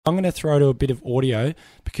I'm going to throw to a bit of audio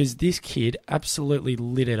because this kid absolutely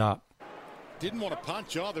lit it up. Didn't want to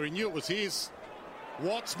punch either. He knew it was his.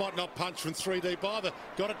 Watts might not punch from 3 deep either.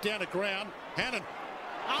 Got it down to ground. Hannan.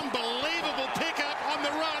 Unbelievable pickup on the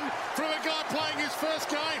run from a guy playing his first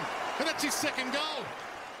game. And that's his second goal.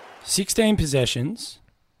 16 possessions,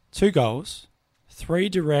 2 goals, 3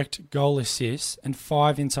 direct goal assists, and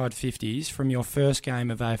 5 inside 50s from your first game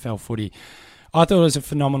of AFL footy. I thought it was a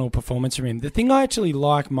phenomenal performance from him. The thing I actually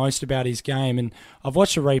like most about his game, and I've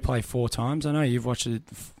watched the replay 4 times. I know you've watched it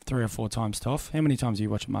 3 or 4 times, Toff. How many times have you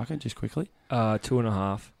watched it, Marco, just quickly?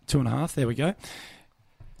 2.5. 2.5, there we go.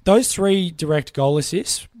 Those 3 direct goal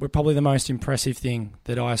assists were probably the most impressive thing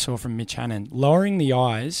that I saw from Mitch Hannan. Lowering the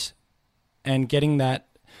eyes and getting that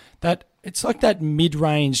it's like that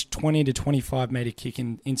mid-range 20 to 25 metre kick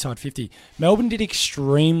inside 50. Melbourne did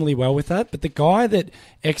extremely well with that, but the guy that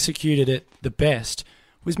executed it the best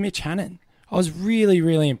was Mitch Hannan. I was really,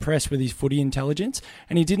 really impressed with his footy intelligence,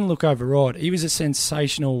 and he didn't look overawed. He was a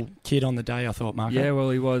sensational kid on the day, I thought, Marco. Yeah,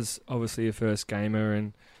 well, he was obviously a first gamer,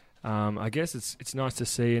 and I guess it's nice to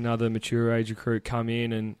see another mature age recruit come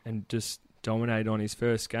in and just dominate on his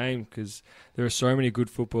first game, because there are so many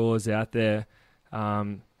good footballers out there.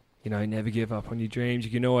 Never give up on your dreams.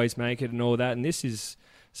 You can always make it and all that. And this is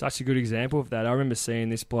such a good example of that. I remember seeing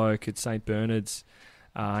this bloke at St. Bernard's,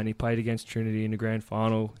 and he played against Trinity in the grand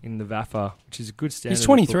final in the VAFA, which is a good standard. He's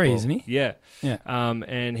 23, isn't he? Yeah. Yeah.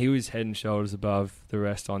 And he was head and shoulders above the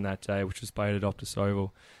rest on that day, which was played at Optus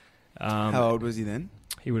Oval. How old was he then?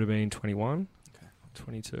 He would have been 21.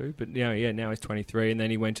 22, but now he's 23, and then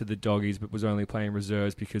he went to the Doggies, but was only playing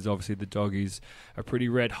reserves because obviously the Doggies are pretty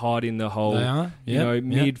red hot in the whole,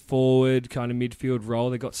 mid forward kind of midfield role.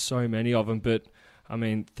 They got so many of them, but I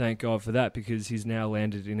mean, thank God for that, because he's now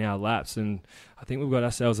landed in our laps, and I think we've got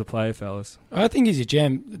ourselves a player, fellas. I think he's a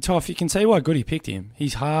gem. Toff, you can see why good he picked him.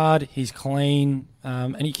 He's hard, he's clean,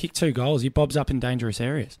 and he kicked 2 goals. He bobs up in dangerous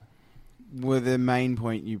areas. Well, the main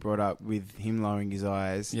point you brought up with him lowering his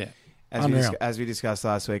eyes. Yeah. As we discussed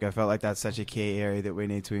last week, I felt like that's such a key area that we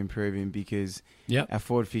need to improve in, because our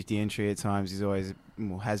forward 50 entry at times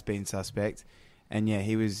has been suspect. And yeah,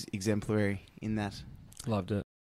 he was exemplary in that. Loved it.